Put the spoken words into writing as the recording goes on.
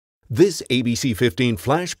This ABC 15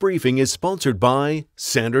 Flash Briefing is sponsored by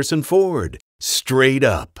Sanderson Ford. Straight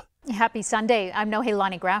up. Happy Sunday. I'm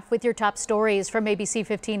Nohelani Graff with your top stories from ABC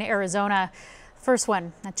 15 Arizona. First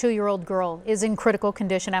one, a 2-year-old girl is in critical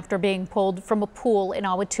condition after being pulled from a pool in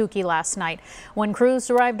Ahwatukee last night. When crews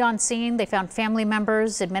arrived on scene, they found family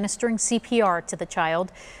members administering CPR to the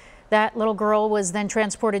child. That little girl was then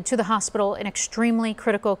transported to the hospital in extremely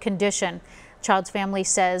critical condition. Child's family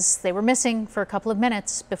says they were missing for a couple of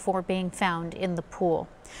minutes before being found in the pool.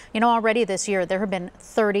 You know, already this year there have been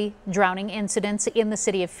 30 drowning incidents in the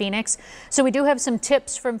city of Phoenix. So we do have some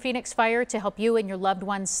tips from Phoenix Fire to help you and your loved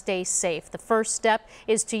ones stay safe. The first step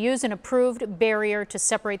is to use an approved barrier to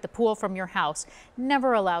separate the pool from your house.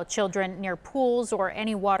 Never allow children near pools or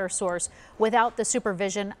any water source without the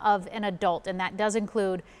supervision of an adult, and that does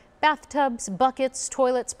include bathtubs, buckets,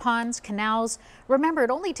 toilets, ponds, canals. Remember,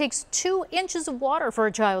 it only takes 2 inches of water for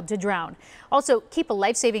a child to drown. Also, keep a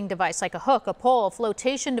life-saving device like a hook, a pole, a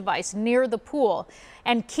flotation device near the pool.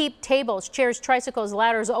 And keep tables, chairs, tricycles,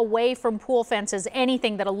 ladders away from pool fences,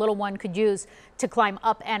 anything that a little one could use to climb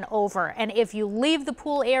up and over. And if you leave the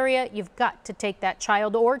pool area, you've got to take that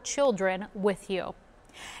child or children with you.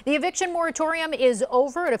 The eviction moratorium is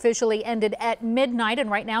over. It officially ended at midnight,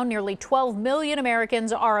 and right now nearly 12 million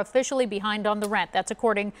Americans are officially behind on the rent. That's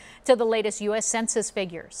according to the latest U.S. Census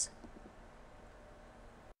figures.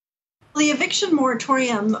 The eviction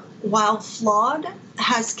moratorium, while flawed,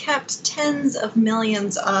 has kept tens of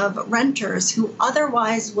millions of renters who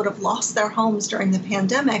otherwise would have lost their homes during the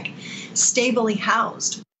pandemic stably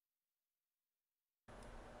housed.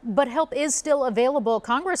 But help is still available.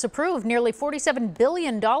 Congress approved nearly $47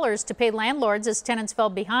 billion to pay landlords as tenants fell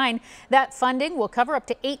behind. That funding will cover up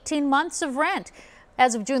to 18 months of rent.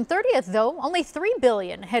 As of June 30th, though, only $3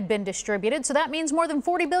 billion had been distributed, so that means more than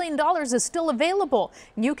 $40 billion is still available.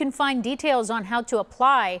 You can find details on how to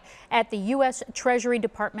apply at the U.S. Treasury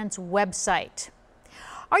Department's website.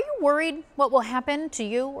 Are you worried what will happen to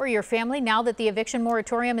you or your family now that the eviction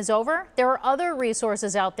moratorium is over? There are other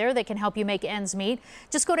resources out there that can help you make ends meet.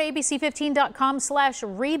 Just go to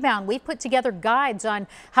abc15.com/rebound. We've put together guides on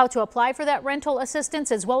how to apply for that rental assistance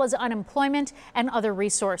as well as unemployment and other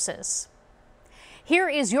resources. Here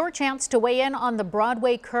is your chance to weigh in on the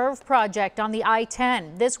Broadway Curve project on the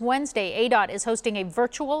I-10. This Wednesday, ADOT is hosting a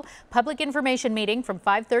virtual public information meeting from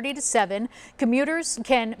 5:30 to 7. Commuters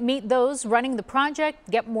can meet those running the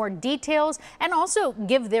project, get more details, and also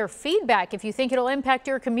give their feedback if you think it'll impact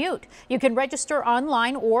your commute. You can register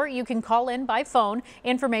online or you can call in by phone.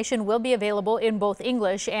 Information will be available in both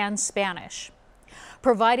English and Spanish.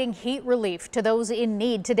 Providing heat relief to those in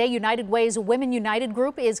need. Today, United Way's Women United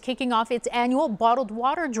group is kicking off its annual bottled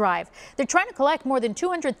water drive. They're trying to collect more than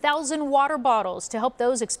 200,000 water bottles to help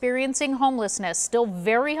those experiencing homelessness. Still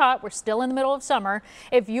very hot. We're still in the middle of summer.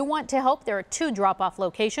 If you want to help, there are 2 drop-off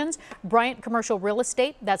locations. Bryant Commercial Real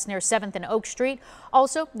Estate, that's near 7th and Oak Street.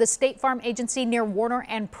 Also, the State Farm Agency near Warner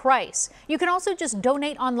and Price. You can also just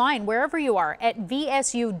donate online wherever you are at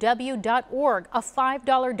vsuw.org. A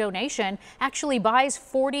 $5 donation actually buys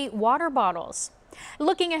 40 water bottles.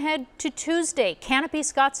 Looking ahead to Tuesday, Canopy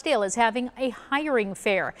Scottsdale is having a hiring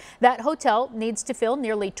fair. That hotel needs to fill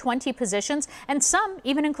nearly 20 positions, and some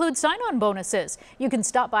even include sign-on bonuses. You can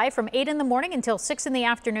stop by from 8 in the morning until 6 in the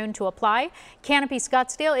afternoon to apply. Canopy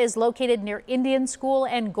Scottsdale is located near Indian School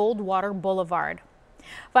and Goldwater Boulevard.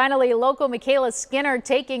 Finally, local Michaela Skinner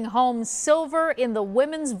taking home silver in the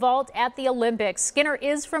women's vault at the Olympics. Skinner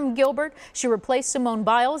is from Gilbert. She replaced Simone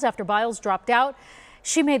Biles after Biles dropped out.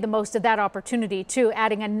 She made the most of that opportunity, too,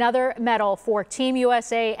 adding another medal for Team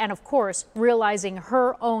USA and, of course, realizing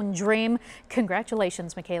her own dream.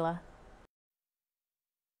 Congratulations, Michaela.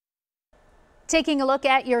 Taking a look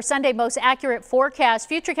at your Sunday most accurate forecast.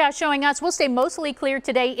 Futurecast showing us we'll stay mostly clear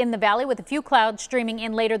today in the valley with a few clouds streaming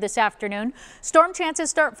in later this afternoon. Storm chances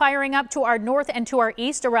start firing up to our north and to our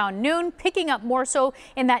east around noon, picking up more so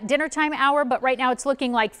in that dinner time hour. But right now it's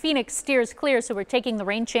looking like Phoenix steers clear, so we're taking the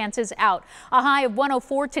rain chances out. A high of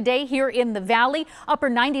 104 today here in the valley. Upper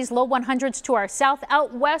 90s, low 100s to our south.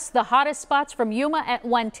 Out west, the hottest spots from Yuma at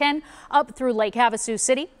 110 up through Lake Havasu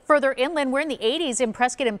City. Further inland, we're in the 80s in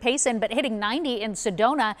Prescott and Payson, but hitting 90 in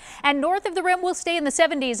Sedona. And north of the rim, we'll stay in the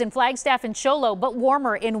 70s in Flagstaff and Show Low, but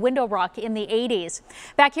warmer in Window Rock in the 80s.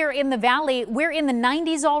 Back here in the valley, we're in the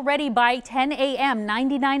 90s already by 10 a.m.,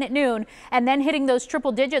 99 at noon, and then hitting those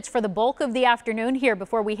triple digits for the bulk of the afternoon here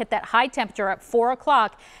before we hit that high temperature at 4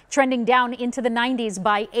 o'clock, trending down into the 90s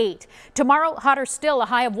by 8. Tomorrow, hotter still, a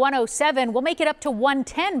high of 107. We'll make it up to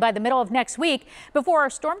 110 by the middle of next week before our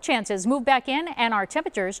storm chances move back in and our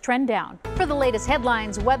temperatures trend down. For the latest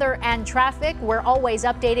headlines, weather, and traffic, we're always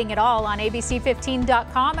updating it all on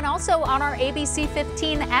ABC15.com and also on our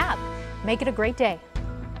ABC15 app. Make it a great day.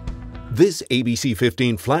 This ABC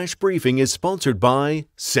 15 Flash Briefing is sponsored by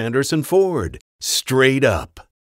Sanderson Ford. Straight up.